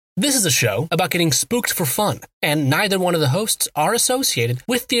This is a show about getting spooked for fun, and neither one of the hosts are associated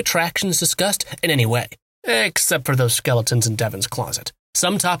with the attractions discussed in any way, except for those skeletons in Devin's closet.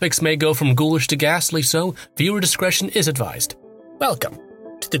 Some topics may go from ghoulish to ghastly, so viewer discretion is advised. Welcome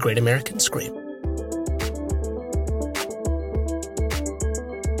to the Great American Scream.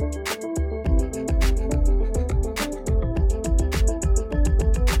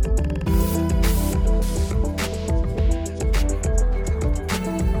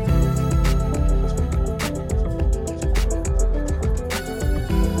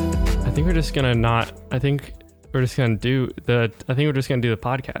 We're just gonna we're just gonna do the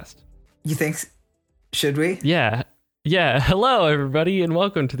podcast. You think? Should we? Yeah. Hello, everybody, and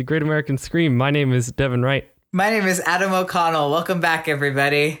welcome to the Great American Scream. My name is Devin Wright. My name is Adam O'Connell. Welcome back,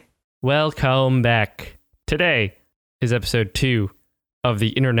 everybody. Welcome back. Today is episode 2 of the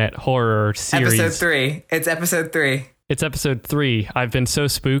Internet Horror Series. Episode 3. It's episode 3. It's episode 3. I've been so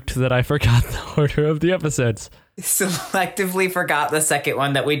spooked that I forgot the order of the episodes. Selectively forgot the second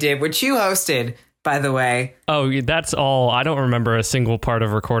one that we did, which you hosted, by the way. Oh, that's all. I don't remember a single part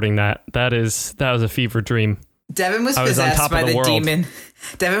of recording that. That was a fever dream. Devin was possessed by the demon.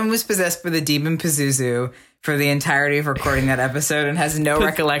 Devin was possessed by the demon Pazuzu for the entirety of recording that episode and has no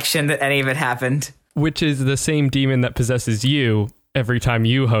recollection that any of it happened. Which is the same demon that possesses you every time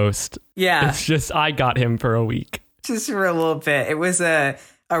you host. Yeah. It's just I got him for a week. Just for a little bit. It was a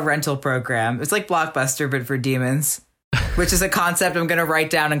rental program. It's like Blockbuster, but for demons, which is a concept I'm going to write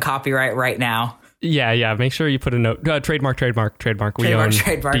down and copyright right now. Yeah. Make sure you put a note. Trademark. We own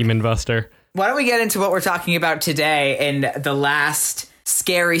Demon Buster. Why don't we get into what we're talking about today in the last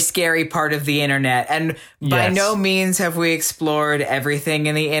scary part of the internet? And by no means have we explored everything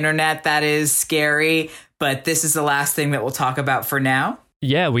in the internet that is scary, but this is the last thing that we'll talk about for now.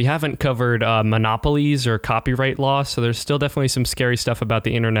 Yeah, we haven't covered monopolies or copyright law, so there's still definitely some scary stuff about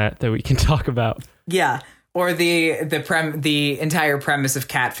the internet that we can talk about. Yeah, or the entire premise of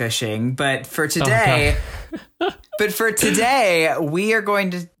catfishing. But for today, we are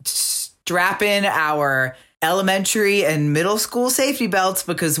going to strap in our elementary and middle school safety belts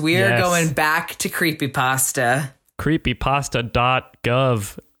because we are going back to CreepyPasta.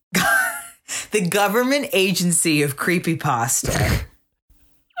 CreepyPasta.gov. The government agency of CreepyPasta.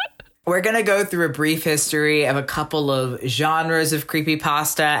 We're going to go through a brief history of a couple of genres of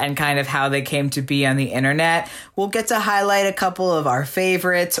creepypasta and kind of how they came to be on the internet. We'll get to highlight a couple of our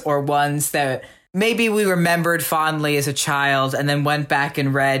favorites or ones that maybe we remembered fondly as a child and then went back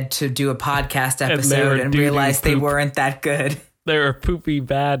and read to do a podcast episode and realized they weren't that good. They were poopy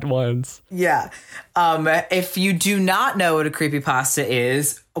bad ones. Yeah. If you do not know what a creepypasta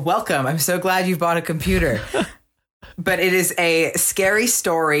is, welcome. I'm so glad you bought a computer. But it is a scary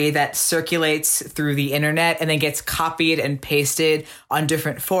story that circulates through the internet and then gets copied and pasted on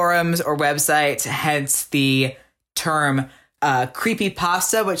different forums or websites, hence the term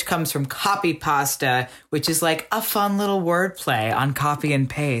creepypasta, which comes from copypasta, which is like a fun little wordplay on copy and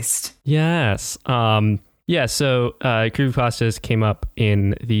paste. Yes. So creepypastas came up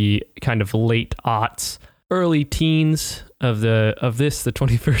in the kind of late aughts, early teens of the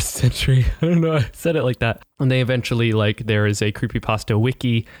 21st century. I don't know, I said it like that. And they eventually, there is a creepypasta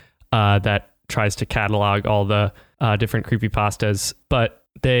wiki that tries to catalog all the different creepypastas, but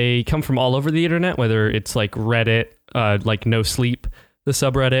they come from all over the internet, whether it's like Reddit, like No Sleep, the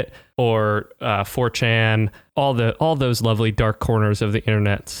subreddit, or 4chan, all those lovely dark corners of the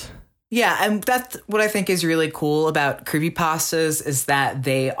internet. Yeah, and that's what I think is really cool about creepypastas is that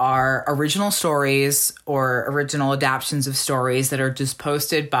they are original stories or original adaptions of stories that are just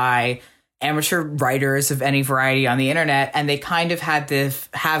posted by amateur writers of any variety on the internet, and they kind of have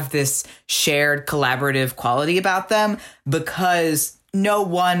this shared collaborative quality about them because no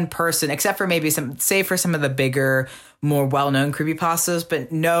one person, except for maybe some of the bigger, more well-known creepypastas, but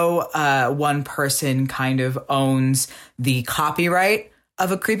no one person kind of owns the copyright of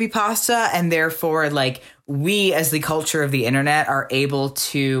a creepypasta, and therefore, we as the culture of the internet are able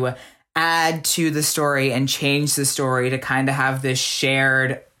to add to the story and change the story to kind of have this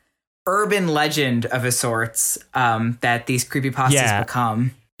shared urban legend of a sorts that these creepypastas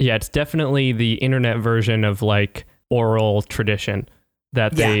become. Yeah, it's definitely the internet version of oral tradition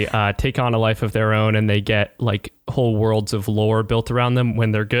that they take on a life of their own, and they get whole worlds of lore built around them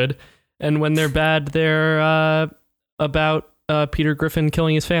when they're good, and when they're bad, they're about Peter Griffin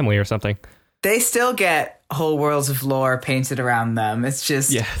killing his family or something. They still get whole worlds of lore painted around them. It's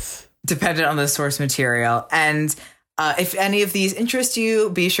just dependent on the source material. And if any of these interest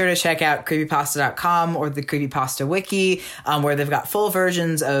you, be sure to check out creepypasta.com or the Creepypasta Wiki, where they've got full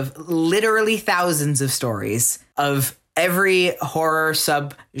versions of literally thousands of stories of every horror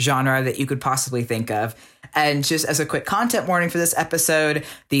subgenre that you could possibly think of. And just as a quick content warning for this episode,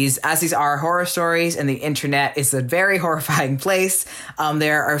 these are horror stories and the internet is a very horrifying place.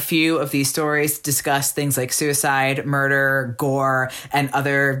 There are a few of these stories discuss things like suicide, murder, gore, and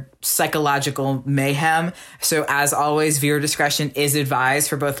other psychological mayhem. So as always, viewer discretion is advised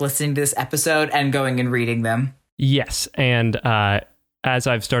for both listening to this episode and going and reading them. Yes. And as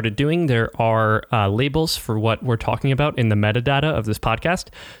I've started doing, there are labels for what we're talking about in the metadata of this podcast.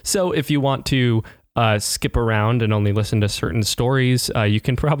 So if you want to skip around and only listen to certain stories, you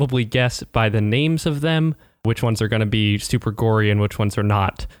can probably guess by the names of them which ones are going to be super gory and which ones are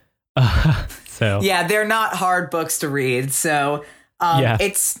not. Yeah, they're not hard books to read. So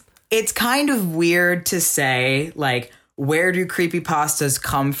it's kind of weird to say, like, where do creepypastas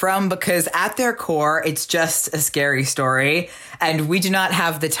come from? Because at their core, it's just a scary story. And we do not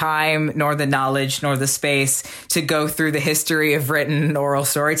have the time, nor the knowledge, nor the space to go through the history of written oral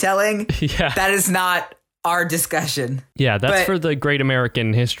storytelling. Yeah. That is not our discussion. Yeah, that's for the Great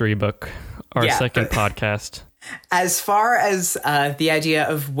American History Book, our second podcast. As far as the idea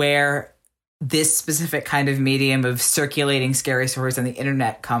of where this specific kind of medium of circulating scary stories on the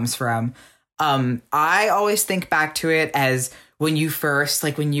internet comes from, I always think back to it as when you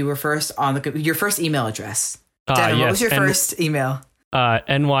were first on your first email address. Devin, what was your first email?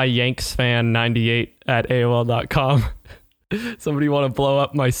 nyyanksfan98@aol.com. Somebody want to blow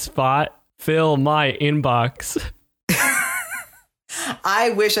up my spot? Fill my inbox.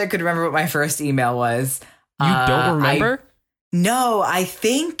 I wish I could remember what my first email was. You don't remember? No, I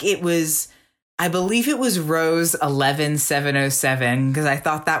believe it was Rose11707 because I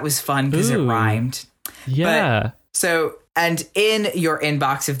thought that was fun because it rhymed. Yeah. And in your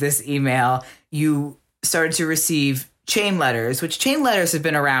inbox of this email, you started to receive chain letters, which chain letters have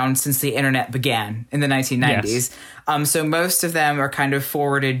been around since the internet began in the 1990s. Yes. So most of them are kind of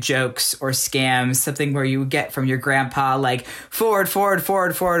forwarded jokes or scams, something where you would get from your grandpa, like forward.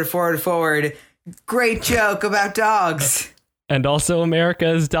 Great joke about dogs. And also America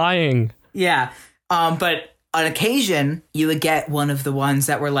is dying. Yeah. But on occasion, you would get one of the ones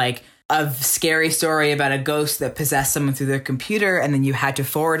that were like a scary story about a ghost that possessed someone through their computer, and then you had to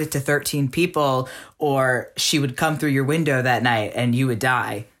forward it to 13 people, or she would come through your window that night and you would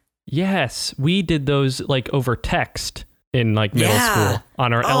die. Yes, we did those like over text in like middle school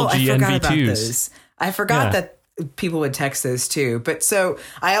on our LG NV2s. I forgot that people would text those too. But so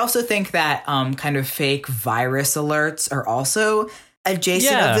I also think that kind of fake virus alerts are also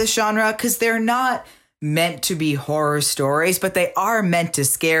adjacent of this genre, because they're not meant to be horror stories, but they are meant to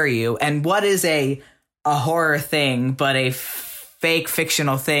scare you. And what is a horror thing but a fake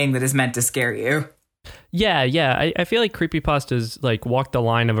fictional thing that is meant to scare you? Yeah. I feel like creepypastas like walk the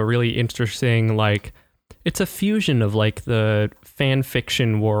line of a really interesting, like, it's a fusion of like the fan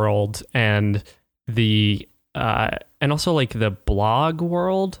fiction world and the and also like the blog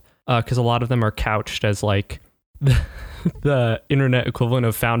world, because a lot of them are couched as like the internet equivalent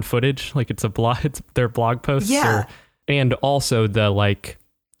of found footage, like it's their blog posts, and also the like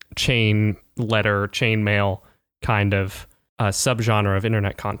chain mail kind of subgenre of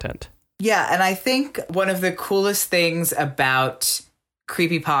internet content. Yeah, and I think one of the coolest things about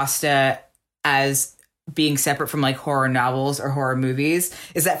creepypasta as being separate from like horror novels or horror movies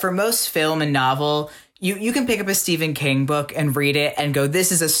is that for most film and novel, you can pick up a Stephen King book and read it and go,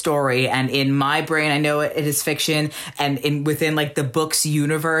 this is a story. And in my brain, I know it is fiction. And within like the book's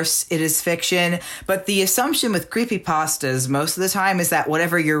universe, it is fiction. But the assumption with creepypastas most of the time is that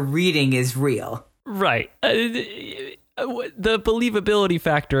whatever you're reading is real. Right. The believability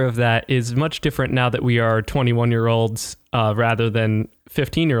factor of that is much different now that we are 21-year-olds rather than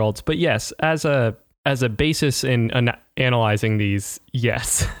 15-year-olds. But yes, as a basis in analyzing these,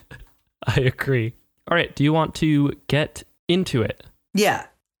 yes, I agree. All right, do you want to get into it? Yeah.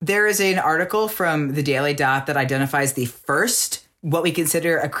 There is an article from the Daily Dot that identifies the first, what we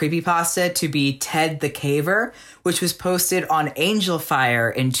consider a creepypasta, to be Ted the Caver, which was posted on Angel Fire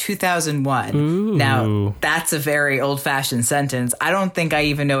in 2001. Ooh. Now, that's a very old-fashioned sentence. I don't think I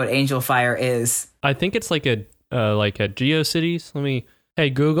even know what Angel Fire is. I think it's like a GeoCities.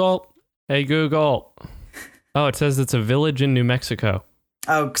 Hey Google. Oh, it says it's a village in New Mexico.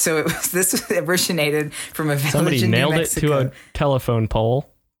 Oh, so this originated from a village Somebody in New nailed Mexico. it to a telephone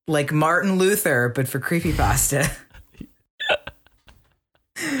pole. Like Martin Luther, but for creepypasta. But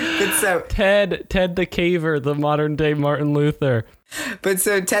so Ted the Caver, the modern day Martin Luther. But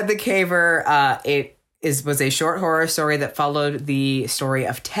so Ted the Caver, was a short horror story that followed the story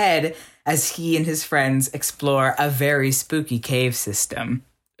of Ted as he and his friends explore a very spooky cave system.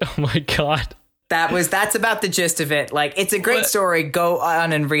 Oh my God. That's about the gist of it. Like, it's a great story. Go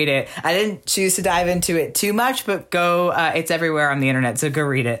on and read it. I didn't choose to dive into it too much, but go. It's everywhere on the internet, so go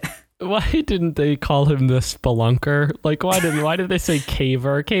read it. Why didn't they call him the spelunker? Like, why did they say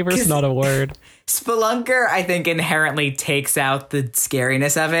caver? Caver's not a word. Spelunker, I think, inherently takes out the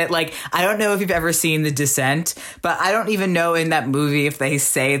scariness of it. Like, I don't know if you've ever seen The Descent, but I don't even know in that movie if they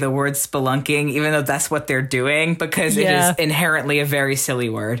say the word spelunking, even though that's what they're doing, because it is inherently a very silly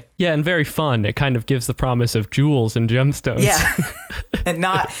word. Yeah, and very fun. It kind of gives the promise of jewels and gemstones. Yeah, and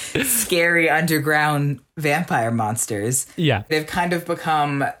not scary underground vampire monsters. Yeah. They've kind of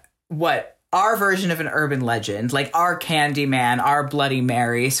become what our version of an urban legend, like our Candyman, our Bloody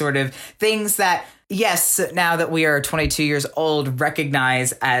Mary, sort of things that, yes, now that we are 22 years old,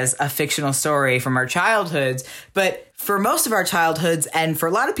 recognize as a fictional story from our childhoods. But for most of our childhoods, and for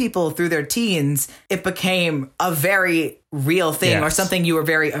a lot of people through their teens, it became a very real thing, or something you were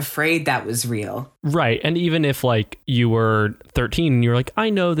very afraid that was real. Right. And even if, like, you were 13 and you're like, I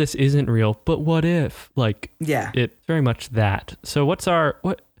know this isn't real, but what if? Like, it's very much that. So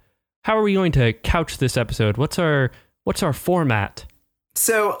how are we going to couch this episode? What's our format?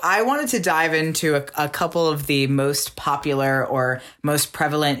 So I wanted to dive into a couple of the most popular or most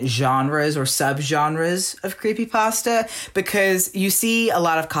prevalent genres or subgenres of creepypasta, because you see a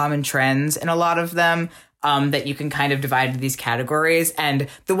lot of common trends in a lot of them that you can kind of divide into these categories. And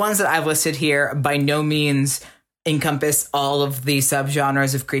the ones that I've listed here by no means encompass all of the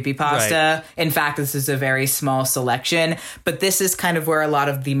subgenres of creepypasta. Right. In fact, this is a very small selection, but this is kind of where a lot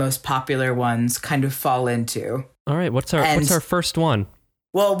of the most popular ones kind of fall into. All right, what's our first one?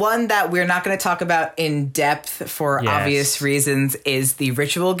 Well, one that we're not going to talk about in depth for obvious reasons is the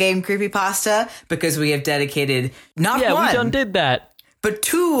ritual game creepypasta, because we have dedicated not one, we done did that, but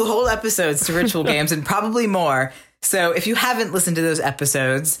 2 whole episodes to ritual games, and probably more. So if you haven't listened to those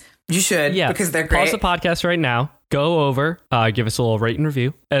episodes, you should, because they're great. Pause the podcast right now, go over, give us a little rate and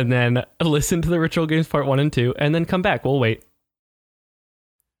review, and then listen to the Ritual Games Part 1 and 2, and then come back. We'll wait.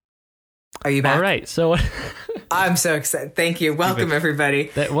 Are you back? All right, so... I'm so excited. Thank you. Welcome,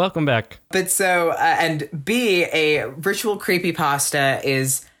 everybody. Welcome back. But so, and B, a ritual creepypasta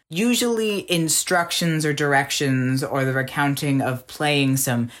is usually instructions or directions or the recounting of playing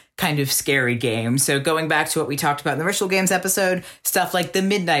some kind of scary game. So going back to what we talked about in the Ritual Games episode, stuff like the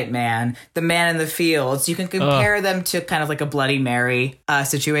Midnight Man, the Man in the Fields, you can compare them to kind of like a Bloody Mary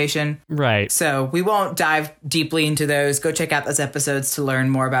situation. Right. So we won't dive deeply into those. Go check out those episodes to learn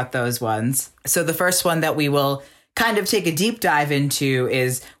more about those ones. So the first one that we will kind of take a deep dive into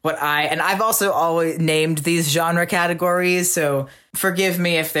is I've also always named these genre categories, so forgive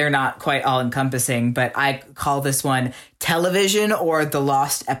me if they're not quite all encompassing, but I call this one television or the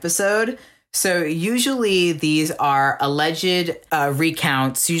lost episode. So usually these are alleged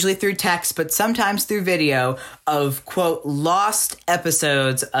recounts, usually through text, but sometimes through video, of, quote, lost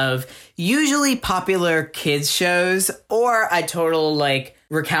episodes of usually popular kids shows, or a total, like,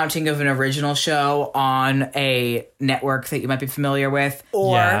 recounting of an original show on a network that you might be familiar with,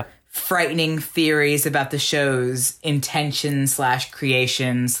 or frightening theories about the show's intention /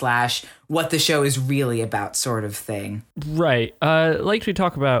 creation / what the show is really about, sort of thing. Right. Like we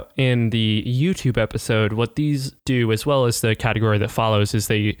talk about in the YouTube episode, what these do, as well as the category that follows, is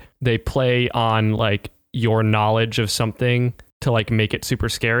they play on, like, your knowledge of something to, like, make it super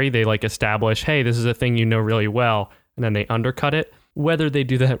scary. They, like, establish, hey, this is a thing you know really well, and then they undercut it. Whether they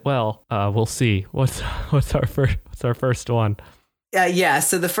do that well, we'll see. What's our first one?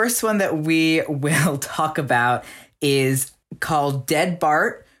 So the first one that we will talk about is called Dead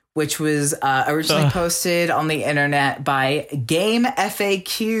Bart, which was originally posted on the internet by Game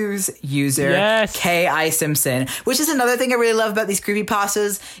FAQs user K.I. Simpson, which is another thing I really love about these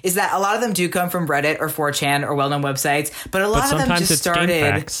creepypastas, is that a lot of them do come from Reddit or 4chan or well-known websites, but a lot of them just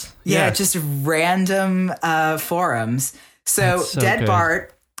started just random forums. So Dead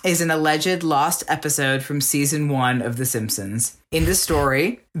Bart is an alleged lost episode from season 1 of The Simpsons. In the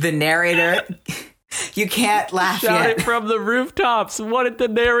story, the narrator... You can't laugh Shout yet. it from the rooftops. What did the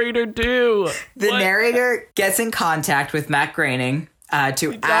narrator do? The narrator gets in contact with Matt Groening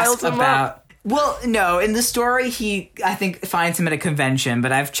to ask about... Well, no, in the story, I think, finds him at a convention,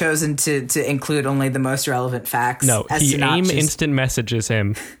 but I've chosen to include only the most relevant facts. No, he instant messages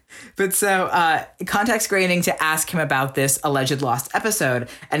him. But so, contacts Groening to ask him about this alleged lost episode,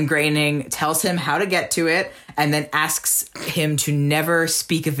 and Groening tells him how to get to it, and then asks him to never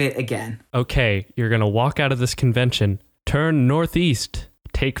speak of it again. Okay, you're going to walk out of this convention, turn northeast,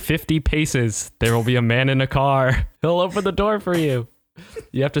 take 50 paces, there will be a man in a car. He'll open the door for you.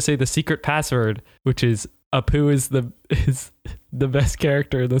 You have to say the secret password, which is Apu is the best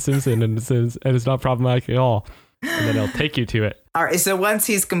character in The Simpsons, and it's not problematic at all. And then it'll take you to it. All right. So once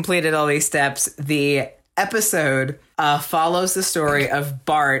he's completed all these steps, the episode follows the story of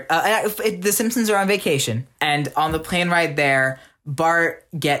Bart. The Simpsons are on vacation, and on the plane ride there, Bart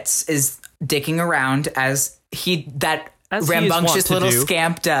is dicking around as rambunctious little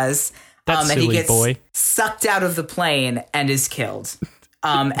scamp does. And he gets sucked out of the plane and is killed.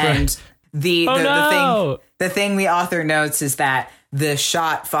 And the thing the author notes is that the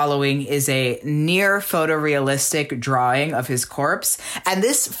shot following is a near photorealistic drawing of his corpse. And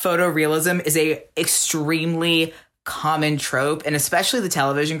this photorealism is a extremely common trope, and especially the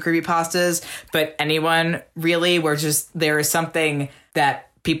television creepypastas, but anyone really, where just there is something that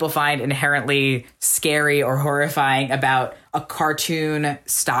people find inherently scary or horrifying about a cartoon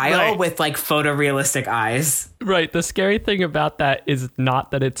style with like photorealistic eyes. Right. The scary thing about that is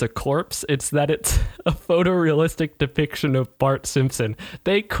not that it's a corpse, it's that it's a photorealistic depiction of Bart Simpson.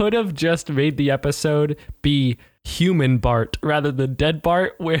 They could have just made the episode be human Bart rather than dead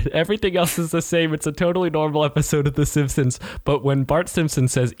Bart, where everything else is the same. It's a totally normal episode of The Simpsons, but when Bart Simpson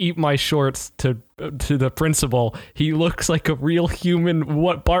says "eat my shorts" to the principal, he looks like a real human,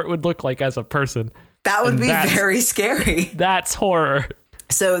 what Bart would look like as a person. That would be very scary. That's horror.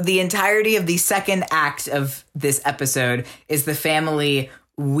 So the entirety of the second act of this episode is the family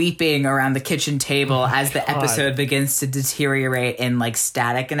weeping around the kitchen table as the episode begins to deteriorate in like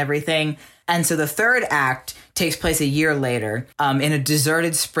static and everything. And so the third act takes place a year later in a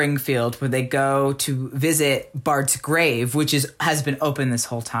deserted Springfield, where they go to visit Bart's grave, which has been open this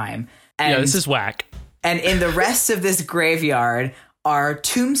whole time. And, this is whack. And in the rest of this graveyard are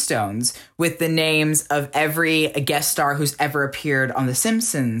tombstones with the names of every guest star who's ever appeared on The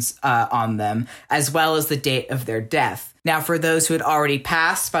Simpsons on them, as well as the date of their death. Now, for those who had already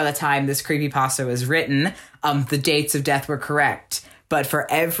passed by the time this creepypasta was written, the dates of death were correct. But for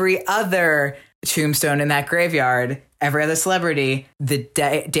every other tombstone in that graveyard, every other celebrity, the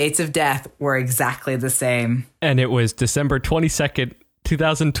dates of death were exactly the same. And it was December 22nd,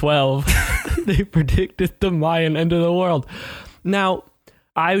 2012. They predicted the Mayan end of the world. Now,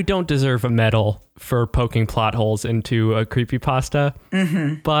 I don't deserve a medal for poking plot holes into a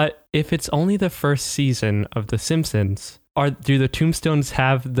creepypasta, but if it's only the first season of The Simpsons, do the tombstones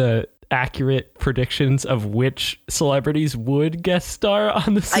have the accurate predictions of which celebrities would guest star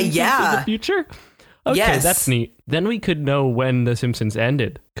on The Simpsons in the future? Okay, yes. That's neat. Then we could know when The Simpsons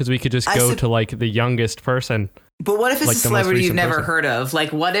ended, because we could just go to like the youngest person. But what if it's like a celebrity you've never heard of?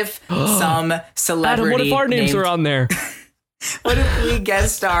 Like, what if some celebrity... Adam, what if our names are on there? What if we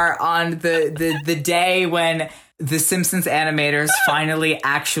guest star on the day when the Simpsons animators finally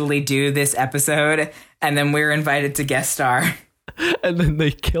actually do this episode, and then we're invited to guest star? And then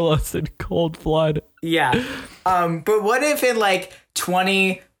they kill us in cold blood. Yeah. But what if in like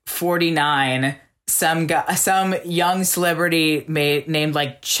 2049, some young celebrity named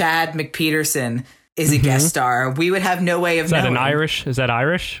like Chad McPeterson is a guest star? We would have no way of knowing. Is that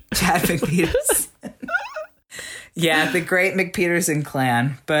Irish? Chad McPeterson. Yeah, the great McPeterson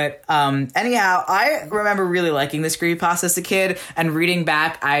clan. But anyhow, I remember really liking this creepypasta as a kid, and reading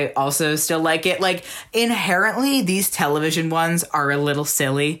back, I also still like it. Like, inherently, these television ones are a little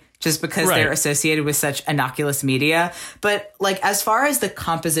silly just because they're associated with such innocuous media. But like, as far as the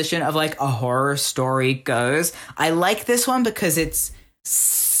composition of like a horror story goes, I like this one because it's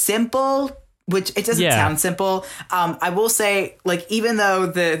simple, which it doesn't sound simple. I will say, like, even though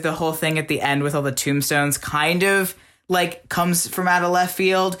the whole thing at the end with all the tombstones kind of like comes from out of left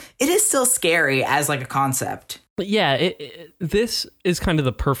field, it is still scary as like a concept. Yeah, this is kind of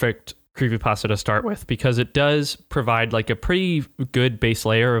the perfect creepypasta to start with, because it does provide like a pretty good base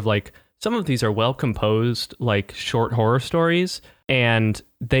layer of like, some of these are well composed, like short horror stories, and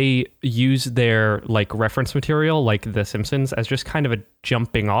they use their like reference material, like The Simpsons, as just kind of a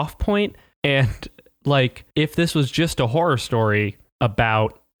jumping off point. And like, if this was just a horror story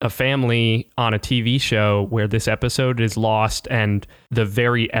about a family on a TV show where this episode is lost and the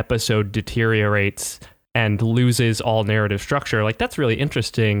very episode deteriorates and loses all narrative structure, like, that's really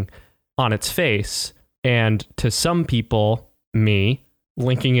interesting on its face. And to some people, me,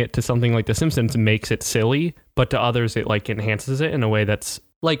 linking it to something like The Simpsons makes it silly, but to others it like enhances it in a way that's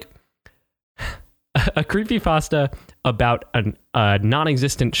like a creepypasta about a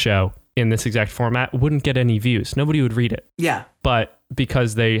non-existent show in this exact format wouldn't get any views. Nobody would read it. Yeah. But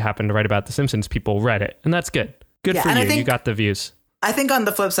because they happen to write about The Simpsons, people read it. And that's good. Good for you. You got the views. I think on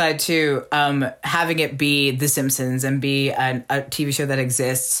the flip side, too, having it be The Simpsons and be a TV show that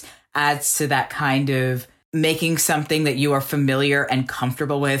exists adds to that kind of making something that you are familiar and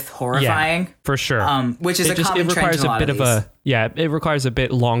comfortable with horrifying. Yeah, for sure. Which is common trend in a lot of these. It requires a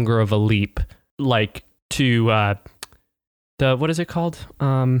bit longer of a leap, like to what is it called?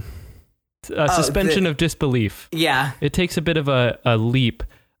 Suspension of disbelief. Yeah. It takes a bit of a leap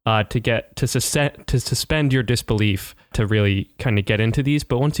to suspend your disbelief to really kind of get into these.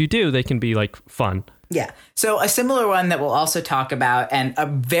 But once you do, they can be like fun. Yeah. So a similar one that we'll also talk about, and a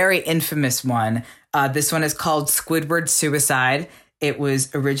very infamous one. This one is called Squidward Suicide. It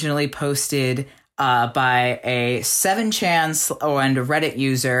was originally posted by a 7chan and a Reddit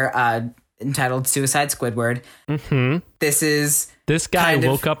user entitled Suicide Squidward. Mm-hmm. This guy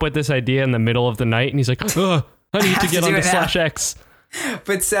woke up with this idea in the middle of the night, and he's like, I need to get onto /X.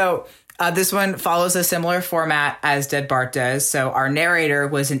 But so this one follows a similar format as Dead Bart does. So our narrator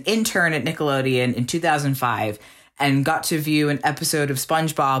was an intern at Nickelodeon in 2005 and got to view an episode of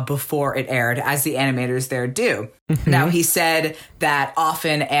SpongeBob before it aired, as the animators there do. Mm-hmm. Now, he said that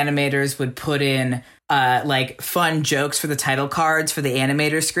often animators would put in like fun jokes for the title cards for the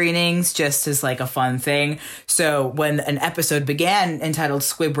animator screenings, just as like a fun thing. So when an episode began entitled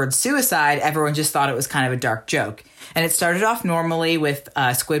Squidward Suicide, everyone just thought it was kind of a dark joke. And it started off normally with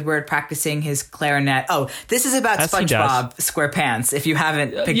Squidward practicing his clarinet. Oh, this is about SpongeBob SquarePants, if you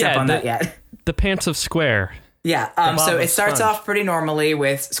haven't picked up on that yet. The Pants of Square. Yeah, so it starts off pretty normally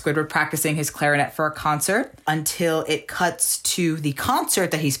with Squidward practicing his clarinet for a concert until it cuts to the concert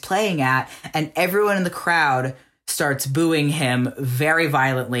that he's playing at, and everyone in the crowd starts booing him very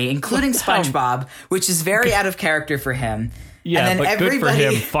violently, including SpongeBob, which is very out of character for him. Yeah, and then good for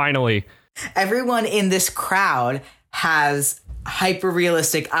him, finally. Everyone in this crowd has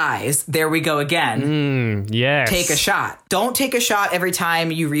hyper-realistic eyes. There we go again. Yes. Take a shot. Don't take a shot every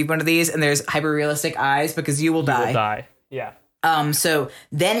time you read one of these and there's hyper-realistic eyes, because you will die. You will die. Yeah. So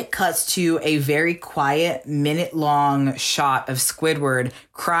then it cuts to a very quiet, minute-long shot of Squidward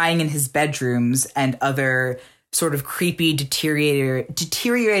crying in his bedrooms, and other sort of creepy,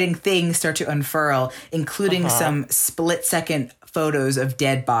 deteriorating things start to unfurl, including some split-second photos of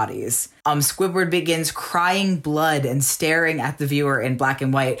dead bodies. Squidward begins crying blood and staring at the viewer in black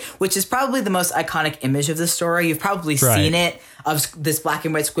and white, which is probably the most iconic image of the story. You've probably seen it, of this black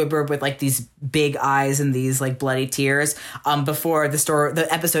and white Squidward with like these big eyes and these like bloody tears, before the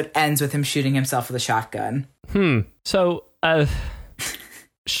episode ends with him shooting himself with a shotgun. So,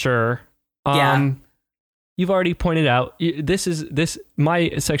 sure. Yeah. You've already pointed out, my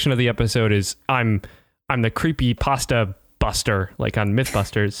section of the episode is I'm the creepy pasta buster, like on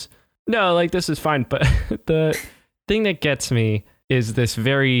Mythbusters. No, like this is fine, but the thing that gets me is this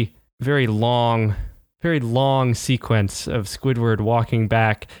very, very long sequence of Squidward walking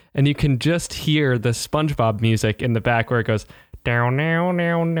back, and you can just hear the SpongeBob music in the back where it goes down, now,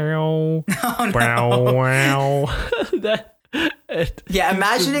 now, now, wow, wow. Yeah,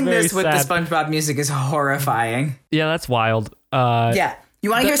 imagining this with the SpongeBob music is horrifying. Yeah, that's wild. Yeah. You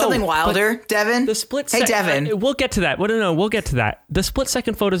want to hear something wilder, Devin? The split Hey, Devin. We'll get to that. No, we'll get to that. The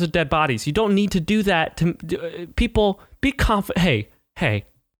split-second photos of dead bodies. You don't need to do that. People, be confident. Hey,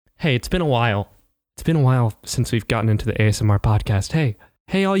 it's been a while. It's been a while since we've gotten into the ASMR podcast.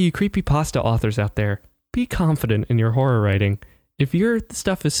 Hey, all you creepypasta authors out there, be confident in your horror writing. If your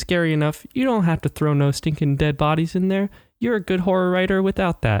stuff is scary enough, you don't have to throw no stinking dead bodies in there. You're a good horror writer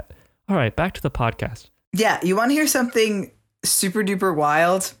without that. All right, back to the podcast. Yeah, you want to hear something super duper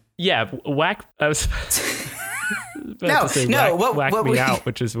wild? Yeah, whack. I was about to say whack me out,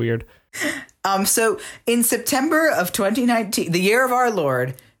 which is weird. So in September of 2019, the year of our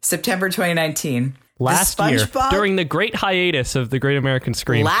Lord, September 2019, last year, during the great hiatus of the Great American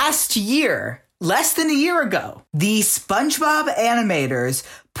Scream. Last year, less than a year ago, the SpongeBob animators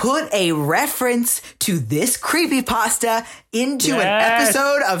put a reference to this creepypasta into an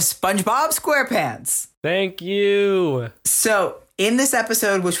episode of SpongeBob SquarePants. Thank you. So in this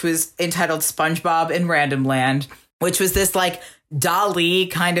episode, which was entitled SpongeBob in Random Land, which was this like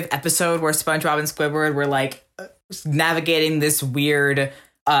Dali kind of episode where SpongeBob and Squidward were like navigating this weird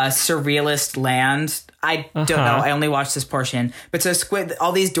surrealist land. I don't know. I only watched this portion. But so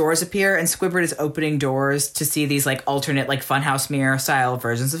all these doors appear, and Squidward is opening doors to see these like alternate like funhouse mirror style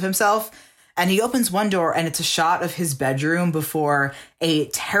versions of himself. And he opens one door, and it's a shot of his bedroom before a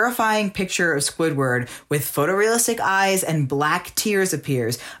terrifying picture of Squidward with photorealistic eyes and black tears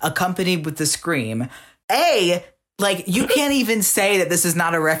appears, accompanied with the scream. Like, you can't even say that this is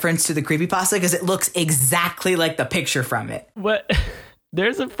not a reference to the creepypasta because it looks exactly like the picture from it. What?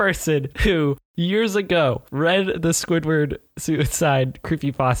 There's a person who years ago read the Squidward Suicide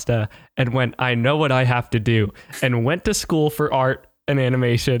creepypasta and went, I know what I have to do, and went to school for art an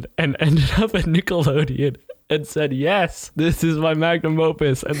animation and ended up at Nickelodeon and said, yes, this is my magnum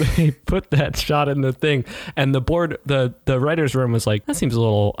opus. And they put that shot in the thing. And the board, the writer's room was like, that seems a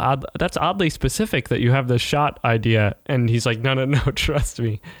little odd. That's oddly specific that you have this shot idea. And he's like, no, trust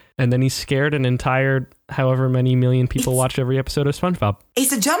me. And then he scared an entire however many million people watched every episode of SpongeBob.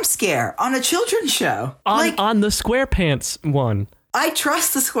 It's a jump scare on a children's show. On the SquarePants one. I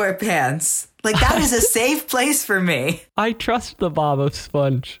trust the SquarePants. Like, that is a safe place for me. I trust the Bob of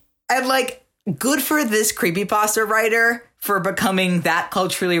Sponge. And, like, good for this creepypasta writer for becoming that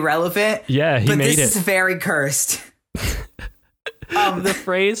culturally relevant. Yeah, he made it. But this is very cursed. The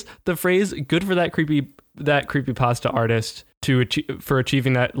phrase, good for that creepypasta artist for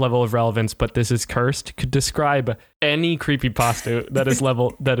achieving that level of relevance, but this is cursed, could describe any creepypasta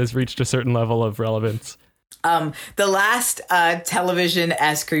that has reached a certain level of relevance. The last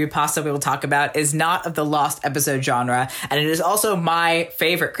television-esque creepypasta we will talk about is not of the lost episode genre, and it is also my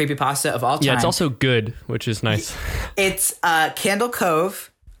favorite creepypasta of all time. Yeah, it's also good, which is nice. It's Candle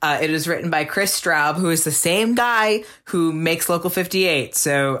Cove. It is written by Chris Straub, who is the same guy who makes Local 58.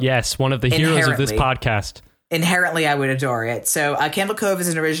 So yes, one of the heroes of this podcast. Inherently, I would adore it. So Candle Cove is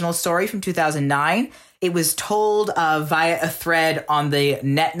an original story from 2009. It was told via a thread on the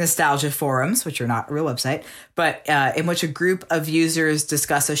Net Nostalgia forums, which are not a real website, but in which a group of users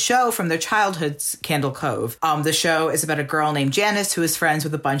discuss a show from their childhood's Candle Cove. The show is about a girl named Janice who is friends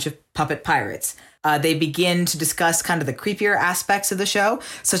with a bunch of puppet pirates. They begin to discuss kind of the creepier aspects of the show,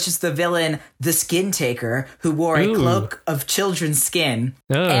 such as the villain, the Skin Taker, who wore a cloak of children's skin,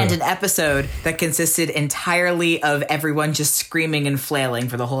 and an episode that consisted entirely of everyone just screaming and flailing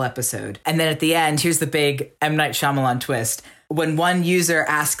for the whole episode. And then at the end, here's the big M. Night Shyamalan twist. When one user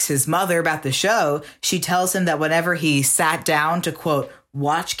asks his mother about the show, she tells him that whenever he sat down to, quote,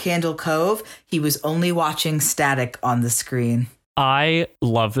 watch Candle Cove, he was only watching static on the screen. I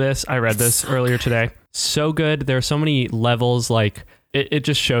love this. I read this earlier today. So good. There are so many levels. Like it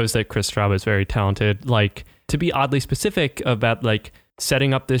just shows that Chris Straub is very talented. Like to be oddly specific about like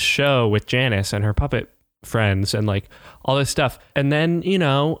setting up this show with Janice and her puppet friends and like all this stuff. And then,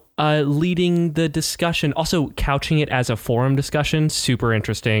 leading the discussion, also couching it as a forum discussion. Super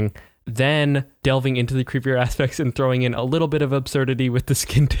interesting. Then delving into the creepier aspects and throwing in a little bit of absurdity with the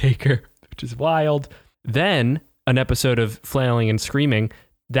Skin Taker, which is wild. Then an episode of flailing and screaming.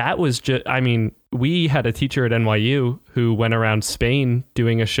 That was just, we had a teacher at NYU who went around Spain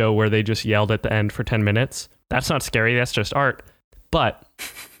doing a show where they just yelled at the end for 10 minutes. That's not scary. That's just art. But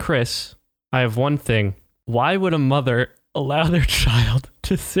Chris, I have one thing. Why would a mother allow their child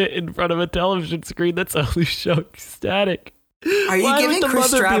to sit in front of a television screen that's only showing static? Are you giving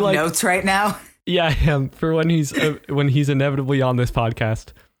Chris Straub notes right now? Yeah, I am. For when he's inevitably on this podcast.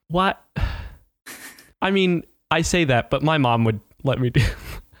 What? I say that, but my mom would let me do.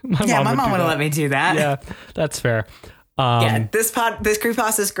 My mom would let me do that. Yeah, that's fair. This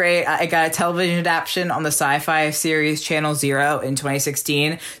creepypasta is great. I got a television adaptation on the Sci-Fi series Channel Zero in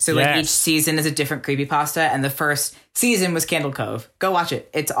 2016. So each season is a different creepypasta, and the first season was Candle Cove. Go watch it.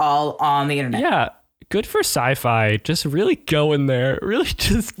 It's all on the internet. Yeah, good for Sci-Fi. Just really going there, really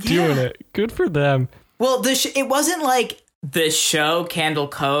just doing it. Good for them. Well, it wasn't like the show Candle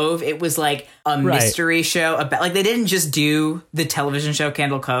Cove. It was like a mystery show about, like, they didn't just do the television show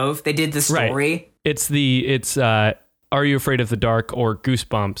Candle Cove. They did the story. It's Are You Afraid of the Dark or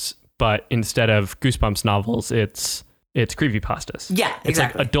Goosebumps, but instead of Goosebumps novels, it's creepypastas. Yeah, exactly. It's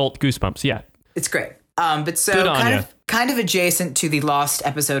like adult Goosebumps. Yeah, it's great. But so kind of adjacent to the lost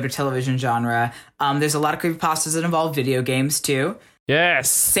episode or television genre, there's a lot of creepypastas that involve video games too. Yes.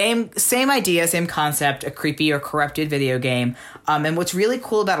 Same idea, same concept, a creepy or corrupted video game. And what's really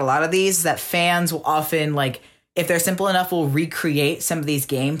cool about a lot of these is that fans will often, like, if they're simple enough, will recreate some of these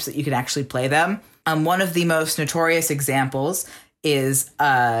games so that you can actually play them. One of the most notorious examples is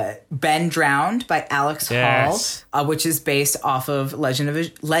Ben Drowned by Alex Hall, which is based off of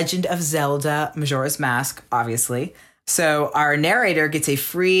Legend of Zelda Majora's Mask, obviously. So our narrator gets a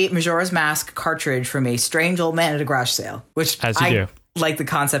free Majora's Mask cartridge from a strange old man at a garage sale, which I like the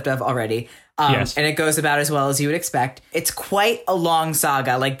concept of already. And it goes about as well as you would expect. It's quite a long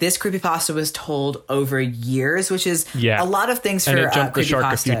saga. Like, this creepypasta was told over years, which is a lot of things for creepypasta. And it jumped the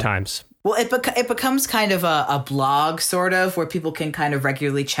shark a few times. Well, it becomes kind of a blog, sort of, where people can kind of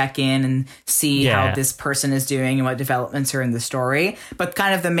regularly check in and see how this person is doing and what developments are in the story. But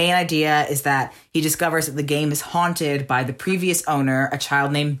kind of the main idea is that he discovers that the game is haunted by the previous owner, a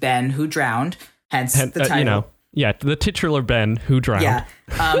child named Ben, who drowned, hence the title. The titular Ben who drowned. Yeah.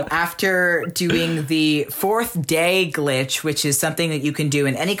 After doing the fourth day glitch, which is something that you can do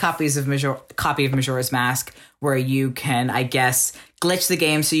in any copy of Majora's Mask, where you can, I guess, glitch the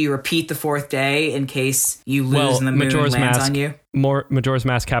game so you repeat the fourth day in case you lose and the moon lands on you. Majora's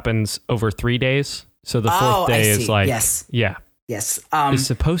Mask happens over 3 days. So the fourth day is like... Yes. Yeah. Yes. It's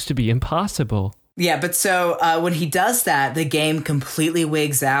supposed to be impossible. Yeah, but so when he does that, the game completely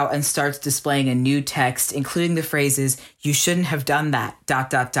wigs out and starts displaying a new text, including the phrases, "You shouldn't have done that, ...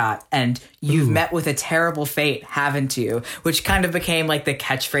 and "You've met with a terrible fate, haven't you?" Which kind of became like the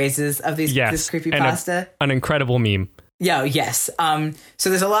catchphrases of this creepypasta. An incredible meme. Yeah, yes. So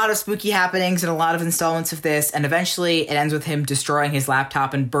there's a lot of spooky happenings and a lot of installments of this, and eventually it ends with him destroying his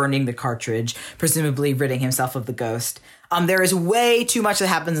laptop and burning the cartridge, presumably ridding himself of the ghost. There is way too much that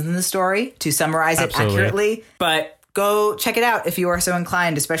happens in the story to summarize it accurately, but go check it out if you are so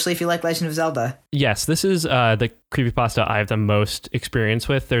inclined, especially if you like Legend of Zelda. Yes, this is the creepypasta I have the most experience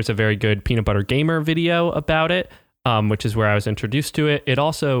with. There's a very good Peanut Butter Gamer video about it, which is where I was introduced to it. It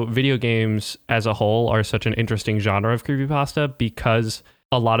also, video games as a whole are such an interesting genre of creepypasta because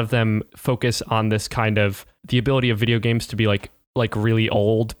a lot of them focus on this kind of the ability of video games to be like really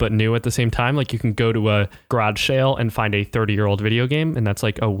old but new at the same time. Like you can go to a garage sale and find a 30-year-old video game, and that's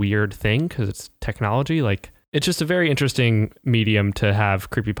like a weird thing because it's technology. Like it's just a very interesting medium to have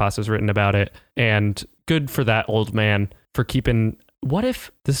creepypastas written about it, and good for that old man for keeping... What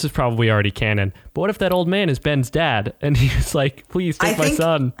if, this is probably already canon, but what if that old man is Ben's dad and he's like, please take my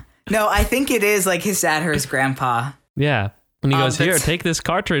son? No, I think it is like his dad or his grandpa. Yeah. And he goes, here, take this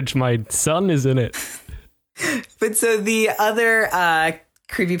cartridge. My son is in it. But so the other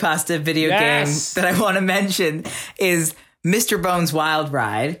creepypasta video game that I want to mention is Mr. Bones' Wild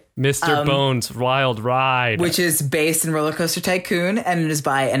Ride. Mr. Bones' Wild Ride. Which is based in Roller Coaster Tycoon, and it is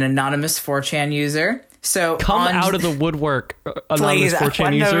by an anonymous 4chan user. So come out of the woodwork, anonymous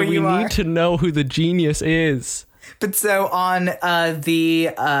 4chan user. We need to know who the genius is. But so on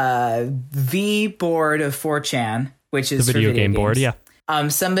the V board of 4chan, which is the video game board, yeah.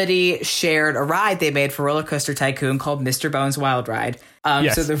 Somebody shared a ride they made for Roller Coaster Tycoon called Mr. Bones' Wild Ride.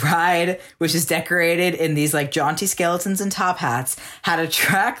 So the ride, which is decorated in these like jaunty skeletons and top hats, had a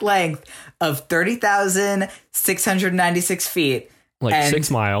track length of 30,696 feet. Like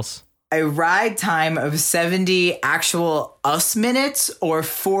 6 miles. A ride time of 70 actual us minutes or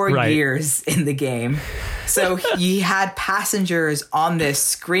 4 years in the game. So he had passengers on this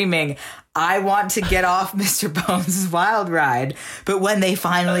screaming, "I want to get off Mr. Bones' Wild Ride." But when they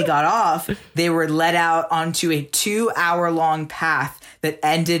finally got off, they were let out onto a 2-hour-long path that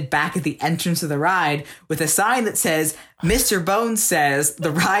ended back at the entrance of the ride with a sign that says, "Mr. Bones says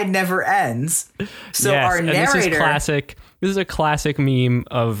the ride never ends." So our narrator... This is classic. This is a classic meme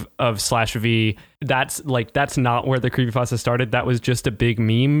of /V. That's not where the creepypasta started. That was just a big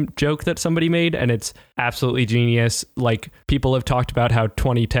meme joke that somebody made, and it's absolutely genius. Like, people have talked about how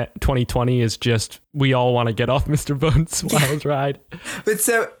 2020 is just, we all want to get off Mr. Bones' Wild Ride. But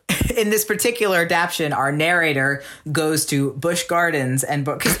so, in this particular adaptation, our narrator goes to Busch Gardens and...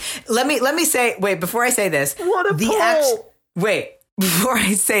 Let me say... Wait, before I say this... What a poll! Before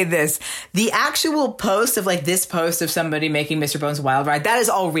I say this, the actual post of like this post of somebody making Mr. Bones' Wild Ride, that is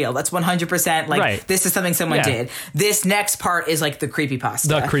all real. That's 100% like this is something someone did. This next part is like the creepypasta.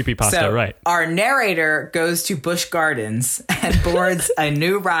 The creepypasta, so right. Our narrator goes to Busch Gardens and boards a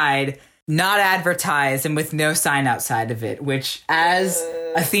new ride, not advertised and with no sign outside of it, which as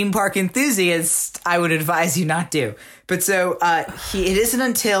a theme park enthusiast, I would advise you not do. But so it isn't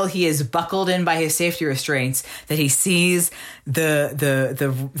until he is buckled in by his safety restraints that he sees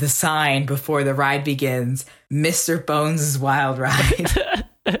the sign before the ride begins, Mr. Bones' Wild Ride.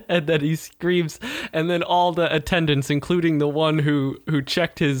 And then he screams, and then all the attendants, including the one who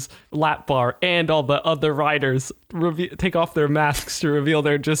checked his lap bar, and all the other riders take off their masks to reveal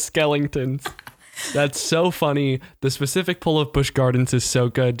they're just skeletons. That's so funny. The specific pull of Busch Gardens is so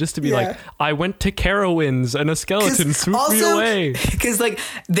good. Just to be like, I went to Carowinds and a skeleton swooped me away. Because like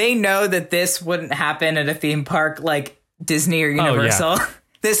they know that this wouldn't happen at a theme park like Disney or Universal. Oh, yeah.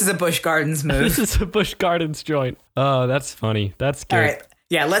 This is a Busch Gardens move. This is a Busch Gardens joint. Oh, that's funny. That's good. All right.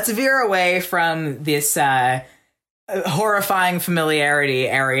 Yeah, let's veer away from this horrifying familiarity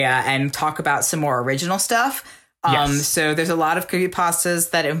area and talk about some more original stuff. So there's a lot of creepypastas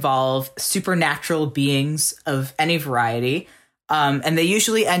that involve supernatural beings of any variety. And they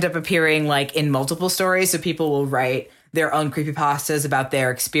usually end up appearing like in multiple stories. So people will write their own creepypastas about their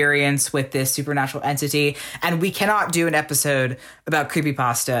experience with this supernatural entity. And we cannot do an episode about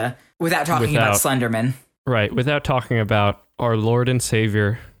creepypasta without talking about Slenderman. Right. Without talking about our Lord and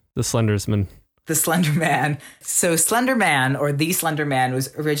Savior, the Slendersman. the Slender Man. So Slender Man, or The Slender Man,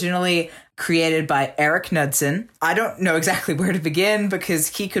 was originally created by Eric Knudsen. I don't know exactly where to begin because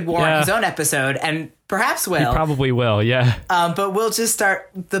he could warrant his own episode, and perhaps will. He probably will, yeah. But we'll just start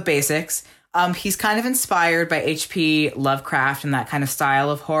the basics. He's kind of inspired by H.P. Lovecraft and that kind of style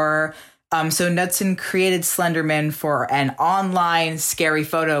of horror. So Knudsen created Slenderman for an online scary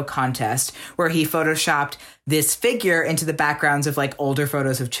photo contest where he photoshopped this figure into the backgrounds of like older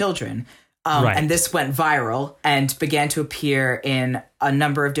photos of children. And this went viral and began to appear in a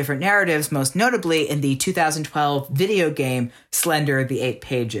number of different narratives, most notably in the 2012 video game Slender, the 8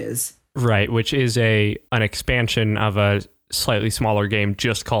 Pages. Right, which is an expansion of a slightly smaller game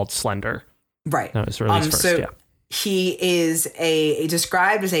just called Slender. Right. That was released first, yeah. He is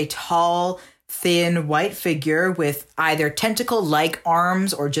described as a tall, thin, white figure with either tentacle-like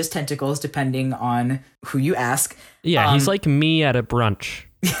arms or just tentacles, depending on who you ask. Yeah, he's like me at a brunch.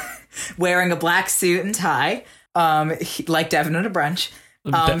 Wearing a black suit and tie, like Devin at a brunch.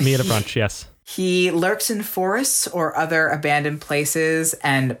 Me at a brunch, yes. He lurks in forests or other abandoned places,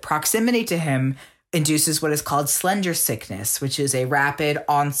 and proximity to him induces what is called slender sickness, which is a rapid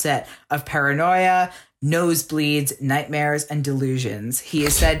onset of paranoia, nosebleeds, nightmares, and delusions. He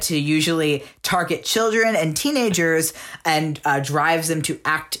is said to usually target children and teenagers and drives them to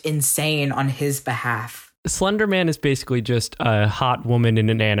act insane on his behalf. Slender Man is basically just a hot woman in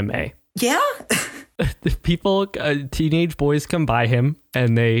an anime. Yeah? People, teenage boys come by him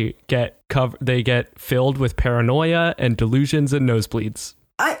and they get filled with paranoia and delusions and nosebleeds.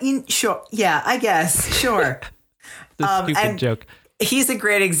 Sure. Yeah, I guess. Sure. The stupid joke. He's a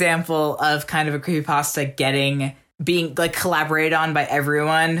great example of kind of a creepypasta being like collaborated on by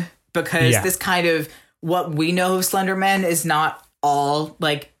everyone, because this kind of what we know of Slenderman is not all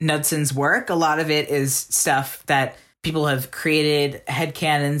like Knudsen's work. A lot of it is stuff that people have created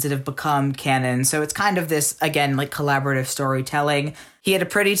headcanons that have become canon. So it's kind of this, again, like collaborative storytelling. He had a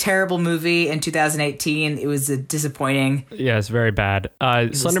pretty terrible movie in 2018. It was disappointing. Yeah, it's very bad.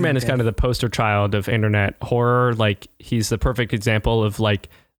 Slenderman is kind of the poster child of internet horror. Like, he's the perfect example of, like,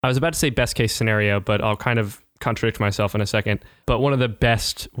 I was about to say best case scenario, but I'll kind of contradict myself in a second. But one of the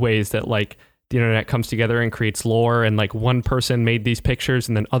best ways that, like, the internet comes together and creates lore, and, like, one person made these pictures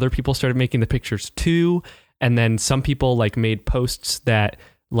and then other people started making the pictures too. And then some people, like, made posts that,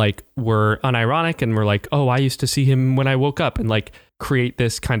 like, were unironic and were like, oh, I used to see him when I woke up, and, like, create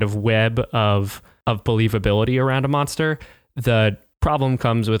this kind of web of believability around a monster. The problem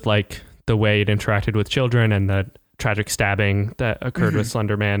comes with, like, the way it interacted with children and the tragic stabbing that occurred with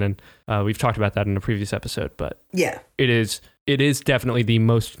Slenderman. And we've talked about that in a previous episode, but yeah, it is definitely the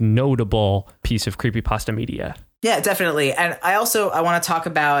most notable piece of creepypasta media. Yeah, definitely. And I want to talk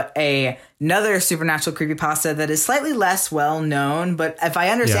about another supernatural creepypasta that is slightly less well known, but if I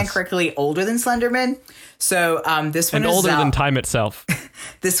understand correctly, older than Slenderman. So this one is older than time itself.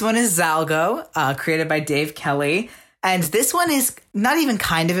 This one is Zalgo, created by Dave Kelly. And this one is not even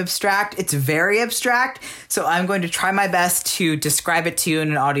kind of abstract. It's very abstract. So I'm going to try my best to describe it to you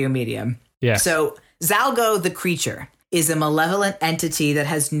in an audio medium. Yeah. So Zalgo, the creature, is a malevolent entity that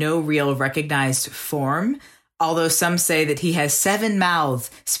has no real recognized form, although some say that he has 7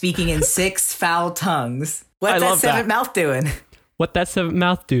 mouths speaking in 6 foul tongues. What's that seventh mouth doing? What that seventh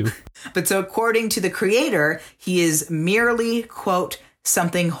mouth do? But so according to the creator, he is merely, quote,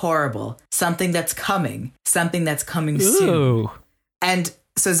 something horrible, something that's coming soon. Ooh. And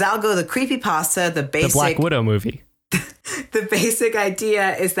so Zalgo, the creepypasta, the Black Widow movie. The basic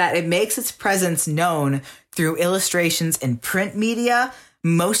idea is that it makes its presence known through illustrations in print media,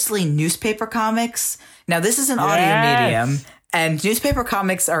 mostly newspaper comics. Now, this is an audio medium, and newspaper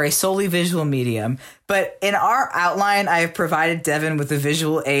comics are a solely visual medium. But in our outline, I have provided Devin with a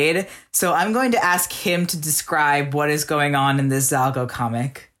visual aid, so I'm going to ask him to describe what is going on in this Zalgo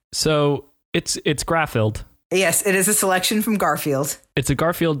comic. So it's Garfield. Yes, it is a selection from Garfield. It's a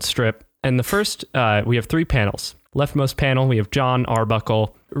Garfield strip, and the first, we have 3 panels. Leftmost panel, we have John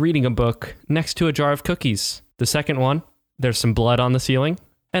Arbuckle reading a book next to a jar of cookies. The second one, there's some blood on the ceiling,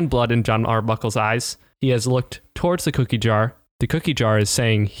 and blood in John Arbuckle's eyes. He has looked towards the cookie jar. The cookie jar is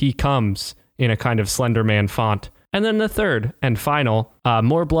saying, "He comes," in a kind of Slenderman font. And then the third and final,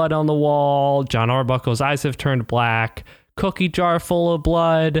 more blood on the wall. John Arbuckle's eyes have turned black. Cookie jar full of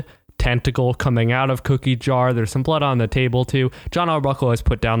blood. Tentacle coming out of cookie jar. There's some blood on the table too. John Arbuckle has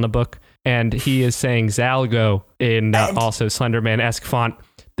put down the book, and he is saying Zalgo in also Slenderman-esque font.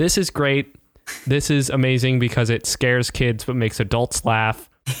 This is great. This is amazing because it scares kids but makes adults laugh.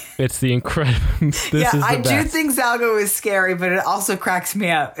 It's the incredible. I do think Zalgo is scary, but it also cracks me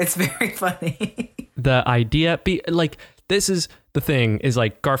up. It's very funny. The idea, this is the thing, is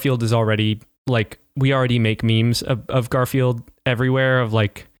like Garfield is already like we already make memes of Garfield everywhere, of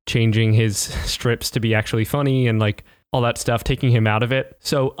like changing his strips to be actually funny and like all that stuff, taking him out of it.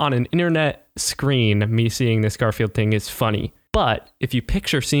 So on an internet screen, me seeing this Garfield thing is funny. But if you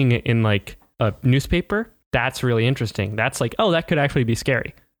picture seeing it in like a newspaper, that's really interesting. That's like, oh, that could actually be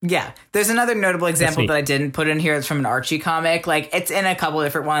scary. Yeah. There's another notable example that I didn't put in here. It's from an Archie comic. Like, it's in a couple of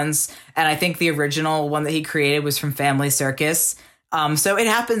different ones. And I think the original one that he created was from Family Circus. So it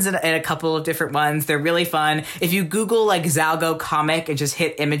happens in a couple of different ones. They're really fun. If you Google like Zalgo comic and just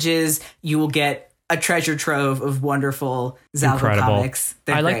hit images, you will get a treasure trove of wonderful Zalgo comics.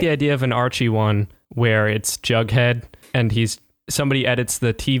 I like the idea of an Archie one where it's Jughead and somebody edits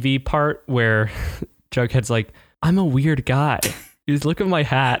the TV part where Jughead's like, I'm a weird guy. He's look at my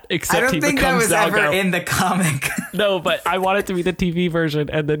hat, except I don't think that was Zalgo. Ever in the comic. No, but I want it to be the TV version,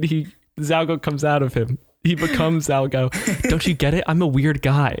 and then Zalgo comes out of him. He becomes Zalgo. Don't you get it? I'm a weird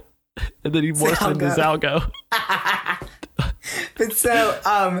guy. And then he morphs into Zalgo. But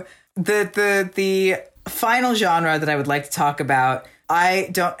so, the final genre that I would like to talk about, I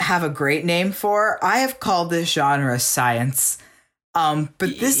don't have a great name for. I have called this genre science. But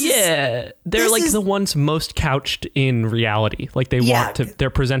they're the ones most couched in reality. Like they're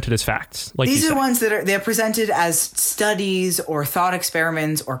presented as facts. Like these are ones that they're presented as studies or thought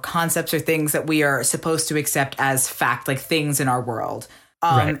experiments or concepts or things that we are supposed to accept as fact, like things in our world.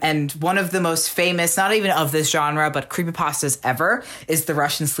 Right. And one of the most famous, not even of this genre, but creepypastas ever, is the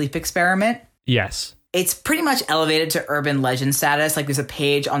Russian sleep experiment. Yes. It's pretty much elevated to urban legend status. Like there's a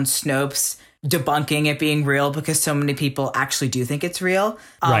page on Snopes debunking it being real because so many people actually do think it's real.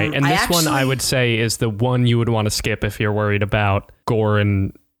 Right. And this one I would say is the one you would want to skip if you're worried about gore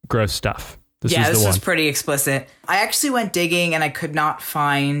and gross stuff. This was pretty explicit. I actually went digging and I could not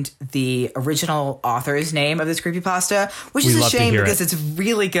find the original author's name of this creepypasta, which is a shame because it's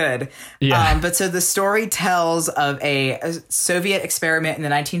really good. Yeah. But so the story tells of a Soviet experiment in the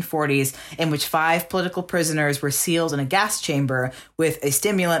 1940s in which 5 political prisoners were sealed in a gas chamber with a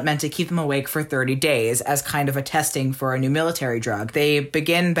stimulant meant to keep them awake for 30 days as kind of a testing for a new military drug. They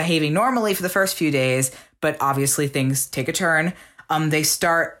begin behaving normally for the first few days, but obviously things take a turn. They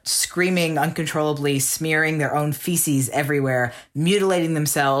start screaming uncontrollably, smearing their own feces everywhere, mutilating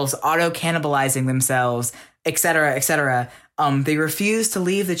themselves, auto-cannibalizing themselves, etc., etc. They refuse to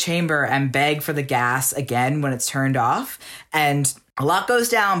leave the chamber and beg for the gas again when it's turned off. And a lot goes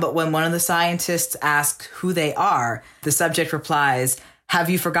down, but when one of the scientists asks who they are, the subject replies, "Have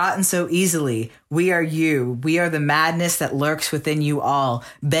you forgotten so easily? We are you. We are the madness that lurks within you all,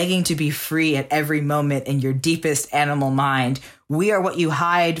 begging to be free at every moment in your deepest animal mind. We are what you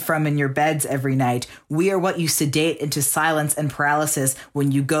hide from in your beds every night. We are what you sedate into silence and paralysis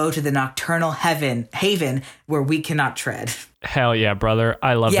when you go to the nocturnal haven where we cannot tread." Hell yeah, brother.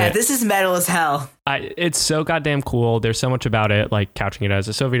 I love it. Yeah, this is metal as hell. It's so goddamn cool. There's so much about it, like couching it as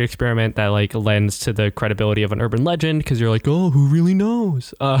a Soviet experiment that like lends to the credibility of an urban legend because you're like, oh, who really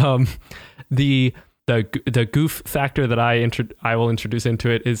knows? The goof factor that I will introduce into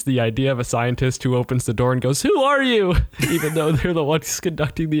it is the idea of a scientist who opens the door and goes, "Who are you?" Even though they're the ones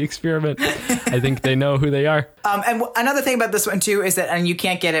conducting the experiment. I think they know who they are. And another thing about this one too is that, and you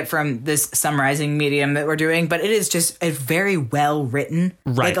can't get it from this summarizing medium that we're doing, but it is just a very well written.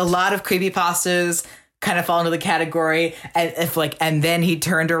 Right. Like a lot of creepypastas kind of fall into the category and then he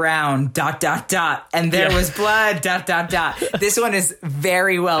turned around ... and there was blood ... This one is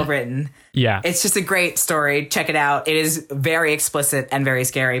very well written. Yeah. It's just a great story. Check it out. It is very explicit and very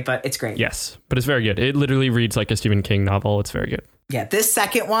scary, but it's great. Yes, but it's very good. It literally reads like a Stephen King novel. It's very good. Yeah, this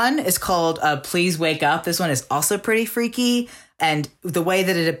second one is called Please Wake Up. This one is also pretty freaky. And the way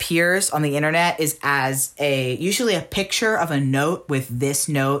that it appears on the internet is as usually a picture of a note with this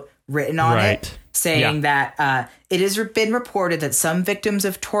note written on it, saying that it has been reported that some victims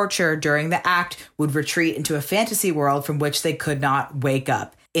of torture during the act would retreat into a fantasy world from which they could not wake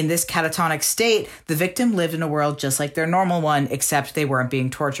up. In this catatonic state, the victim lived in a world just like their normal one, except they weren't being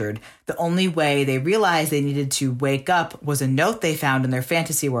tortured. The only way they realized they needed to wake up was a note they found in their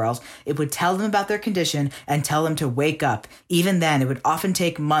fantasy world. It would tell them about their condition and tell them to wake up. Even then, it would often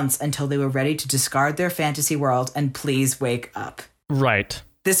take months until they were ready to discard their fantasy world and please wake up. Right.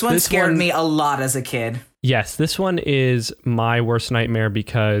 This one scared me a lot as a kid. Yes, this one is my worst nightmare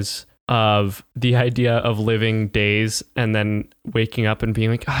because of the idea of living days and then waking up and being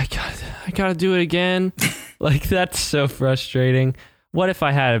like, oh, I gotta do it again. Like, that's so frustrating. What if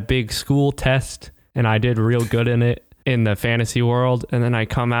I had a big school test and I did real good in it in the fantasy world, and then I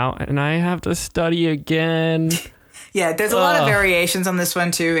come out and I have to study again? Yeah, there's a lot of variations on this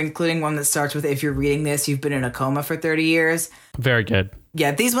one too, including one that starts with, if you're reading this, you've been in a coma for 30 years. Very good.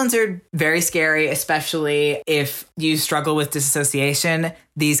 Yeah, these ones are very scary, especially if you struggle with disassociation.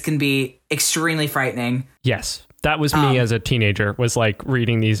 These can be extremely frightening. Yes. That was me as a teenager, was like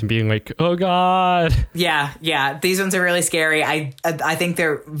reading these and being like, oh God. Yeah. These ones are really scary. I think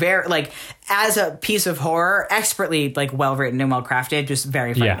they're very, like, as a piece of horror, expertly, like, well written and well crafted, just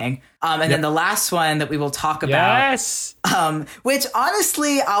very frightening. And then the last one that we will talk about, which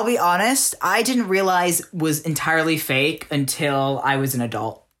honestly, I'll be honest, I didn't realize was entirely fake until I was an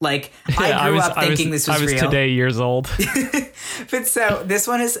adult. Like, I grew up thinking this was real. I was today years old. But so this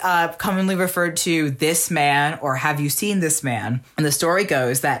one is commonly referred to This Man or Have You Seen This Man? And the story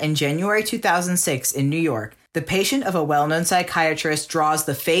goes that in January 2006 in New York, the patient of a well-known psychiatrist draws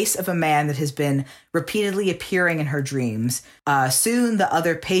the face of a man that has been repeatedly appearing in her dreams. Soon, the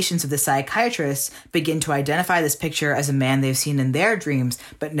other patients of the psychiatrist begin to identify this picture as a man they've seen in their dreams,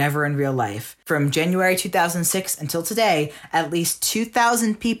 but never in real life. From January 2006 until today, at least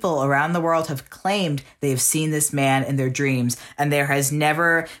 2,000 people around the world have claimed they have seen this man in their dreams, and there has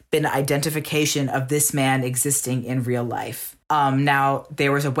never been identification of this man existing in real life. Now,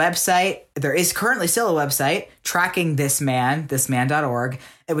 there was a website, there is currently still a website, tracking this man, thisman.org.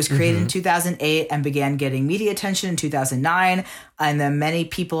 It was created in 2008 and began getting media attention in 2009. And then many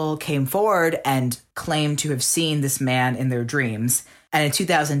people came forward and claimed to have seen this man in their dreams. And in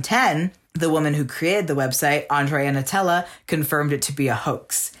 2010, the woman who created the website, Andrea Natella, confirmed it to be a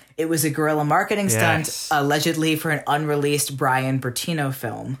hoax. It was a guerrilla marketing stunt, allegedly for an unreleased Brian Bertino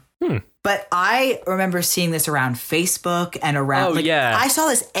film. But I remember seeing this around Facebook and around, I saw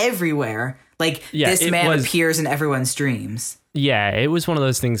this everywhere. Like, this man appears in everyone's dreams. Yeah, it was one of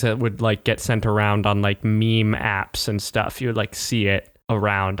those things that would like get sent around on like meme apps and stuff. You would like see it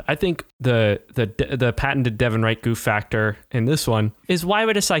around. I think the patented Devin Wright goof factor in this one is, why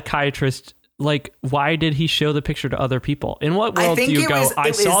would a psychiatrist, like, why did he show the picture to other people? In what world do you go,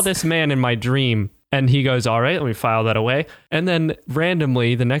 I saw this man in my dream? And he goes, all right, let me file that away. And then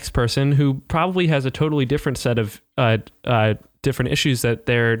randomly, the next person who probably has a totally different set of different issues that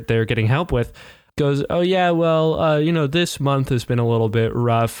they're getting help with goes, oh yeah, well, this month has been a little bit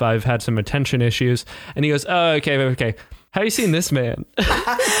rough. I've had some attention issues. And he goes, oh, okay. Have you seen this man?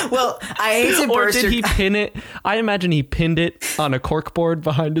 Well, I hate to burst Or did he pin it? I imagine he pinned it on a corkboard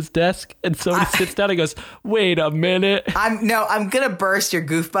behind his desk, and somebody sits down and goes, wait a minute. I'm going to burst your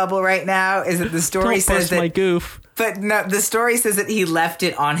goof bubble right now. Is that the story Don't says burst that my goof. But no, the story says that he left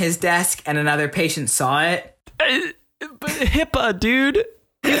it on his desk and another patient saw it. But HIPAA, dude.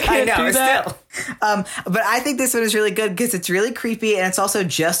 You can't do that. Still. But I think this one is really good because it's really creepy and it's also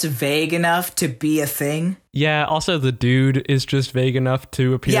just vague enough to be a thing. Yeah, also the dude is just vague enough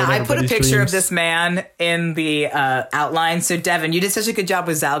to appear in everybody's I put a picture dreams. of this man in the outline. So, Devin, you did such a good job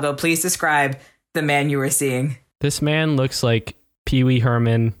with Zalgo. Please describe the man you were seeing. This man looks like Pee Wee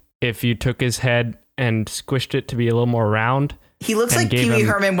Herman if you took his head and squished it to be a little more round. He looks like Pee Wee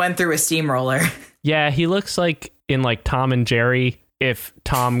Herman went through a steamroller. Yeah, he looks like in like Tom and Jerry, if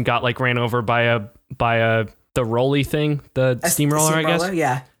Tom got like ran over by the rolly thing, the steamroller, I guess.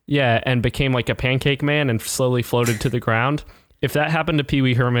 Yeah. Yeah, and became like a pancake man and slowly floated to the ground. If that happened to Pee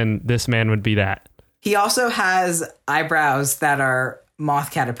Wee Herman, this man would be that. He also has eyebrows that are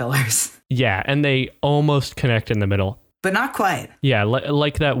moth caterpillars. Yeah, and they almost connect in the middle. But not quite. Yeah,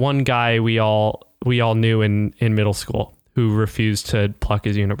 like that one guy we all knew in middle school who refused to pluck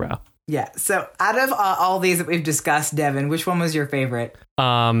his unibrow. Yeah. So out of all these that we've discussed, Devin, which one was your favorite?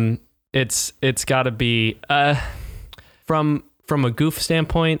 It's got to be from a goof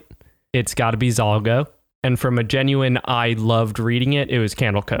standpoint, it's got to be Zalgo, and from a genuine I loved reading it, it was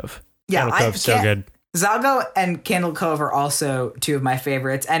Candle Cove. Yeah, Candle Cove's so good. Zalgo and Candle Cove are also two of my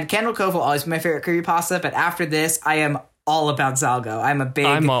favorites, and Candle Cove will always be my favorite creepypasta. But after this, I am all about Zalgo. I'm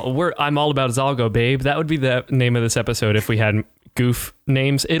all about Zalgo, babe. That would be the name of this episode if we had goof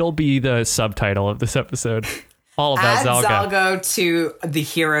names. It'll be the subtitle of this episode. All about Zalgo to the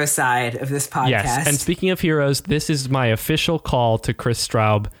hero side of this podcast. Yes, and speaking of heroes, this is my official call to Chris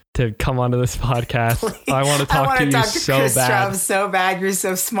Straub to come onto this podcast. Please. I want to talk to you so Chris bad. Straub so bad. You're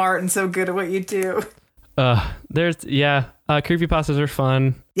so smart and so good at what you do. Creepypastas are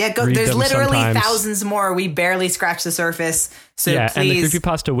fun. Yeah, there's literally thousands more. We barely scratched the surface. So yeah, please. And the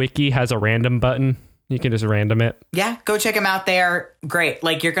Creepypasta wiki has a random button. You can just random it. Yeah, go check them out. They're great.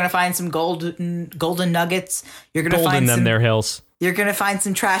 Like, you're going to find some golden nuggets. You're going to find them there hills. You're going to find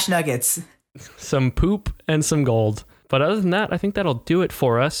some trash nuggets. Some poop and some gold. But other than that, I think that'll do it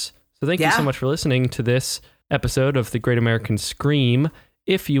for us. So thank you so much for listening to this episode of The Great American Scream.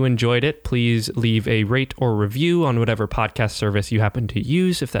 If you enjoyed it, please leave a rate or review on whatever podcast service you happen to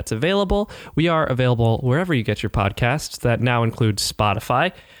use, if that's available. We are available wherever you get your podcasts. That now includes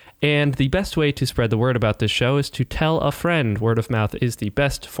Spotify. And the best way to spread the word about this show is to tell a friend. Word of mouth is the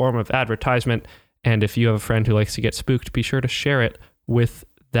best form of advertisement. And if you have a friend who likes to get spooked, be sure to share it with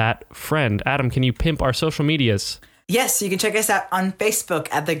that friend. Adam, can you pimp our social medias? Yes, you can check us out on Facebook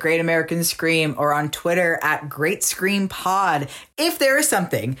at The Great American Scream or on Twitter at Great Scream Pod. If there is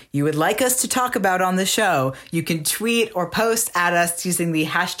something you would like us to talk about on the show, you can tweet or post at us using the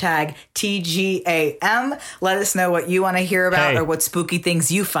hashtag TGAM. Let us know what you want to hear about or what spooky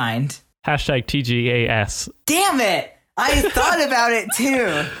things you find. Hashtag TGAS. Damn it! I thought about it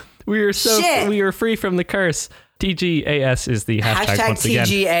too. We are free from the curse. TGAS is the hashtag once again.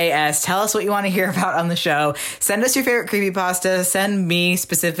 TGAS. Tell us what you want to hear about on the show. Send us your favorite creepypasta. Send me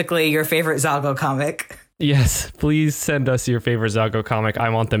specifically your favorite Zalgo comic. Yes, please send us your favorite Zalgo comic. I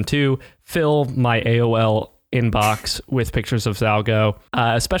want them too. Fill my AOL inbox with pictures of Zalgo.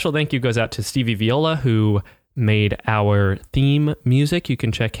 A special thank you goes out to Stevie Viola, who made our theme music. You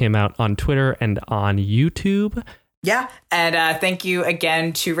can check him out on Twitter and on YouTube. Yeah, and thank you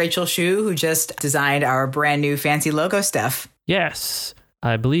again to Rachel Shu, who just designed our brand new fancy logo stuff. Yes,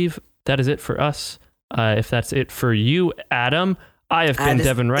 I believe that is it for us. If that's it for you, Adam, I have been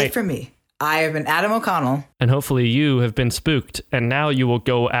Devin Wright. It for me. I have been Adam O'Connell. And hopefully you have been spooked, and now you will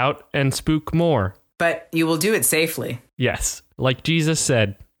go out and spook more. But you will do it safely. Yes, like Jesus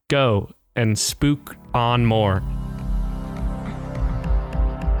said, go and spook on more.